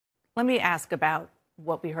Let me ask about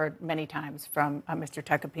what we heard many times from Mr.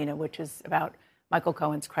 Tecopina, which is about Michael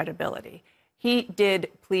Cohen's credibility. He did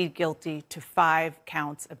plead guilty to 5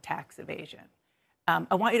 counts of tax evasion.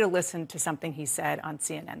 I want you to listen to something he said on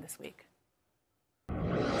CNN this week.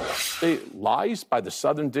 The lies by the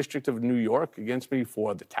Southern District of New York against me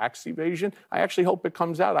for the tax evasion, I actually hope it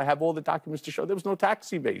comes out. I have all the documents to show there was no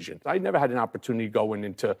tax evasion. I never had an opportunity going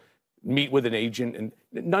in to meet with an agent, and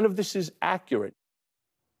none of this is accurate.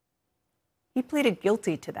 He pleaded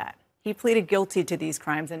guilty to that. He pleaded guilty to these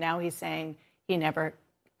crimes, and now he's saying he never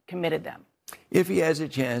committed them. If he has a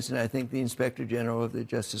chance, and I think the Inspector General of the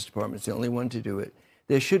Justice Department is the only one to do it,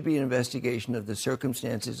 there should be an investigation of the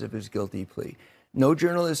circumstances of his guilty plea. No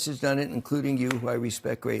journalist has done it, including you, who I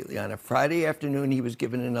respect greatly. On a Friday afternoon, he was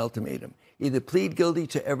given an ultimatum. Either plead guilty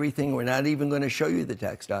to everything, we're not even going to show you the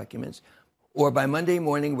tax documents, or by Monday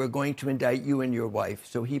morning, we're going to indict you and your wife.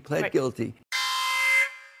 So he pled guilty.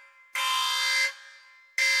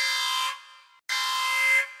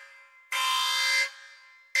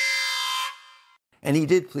 And he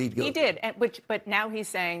did plead guilty. He did, but now he's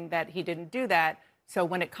saying that he didn't do that. So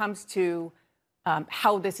when it comes to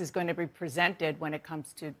how this is going to be presented, when it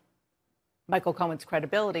comes to Michael Cohen's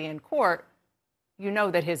credibility in court, you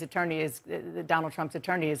know that his attorney Donald Trump's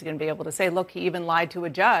attorney is going to be able to say, look, he even lied to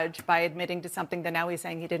a judge by admitting to something that now he's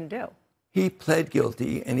saying he didn't do. He pled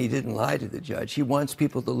guilty, and he didn't lie to the judge. He wants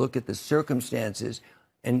people to look at the circumstances.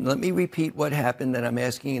 And let me repeat what happened that I'm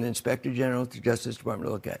asking an Inspector General to the Justice Department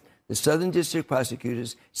to look at. The Southern District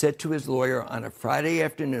prosecutors said to his lawyer on a Friday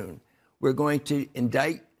afternoon, we're going to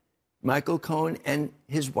indict Michael Cohen and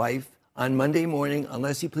his wife on Monday morning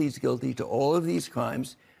unless he pleads guilty to all of these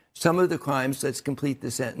crimes. Some of the crimes, let's complete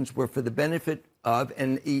the sentence, were for the benefit of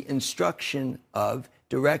and the instruction of,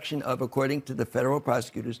 direction of, according to the federal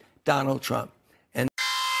prosecutors, Donald Trump. And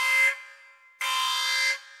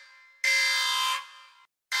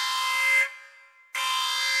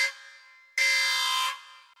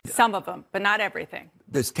some of them, but not everything.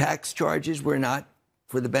 The tax charges were not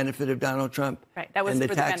for the benefit of Donald Trump. Right. That was and for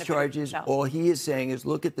the the tax benefit charges, of all he is saying is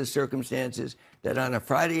look at the circumstances that on a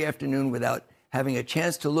Friday afternoon, without having a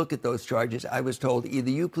chance to look at those charges, I was told either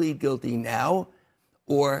you plead guilty now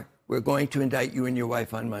or we're going to indict you and your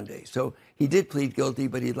wife on Monday. So he did plead guilty,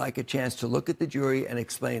 but he'd like a chance to look at the jury and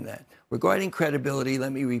explain that. Regarding credibility,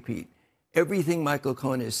 let me repeat. Everything Michael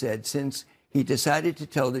Cohen has said since he decided to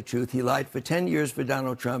tell the truth, he lied for 10 years for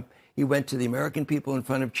Donald Trump. He went to the American people in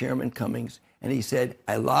front of Chairman Cummings, and he said,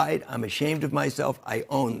 I lied, I'm ashamed of myself, I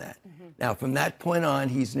own that. Now, from that point on,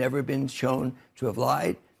 he's never been shown to have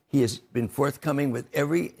lied. He has been forthcoming with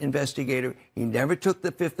every investigator. He never took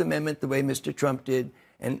the Fifth Amendment the way Mr. Trump did.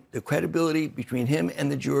 And the credibility between him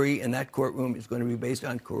and the jury in that courtroom is going to be based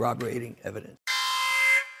on corroborating evidence.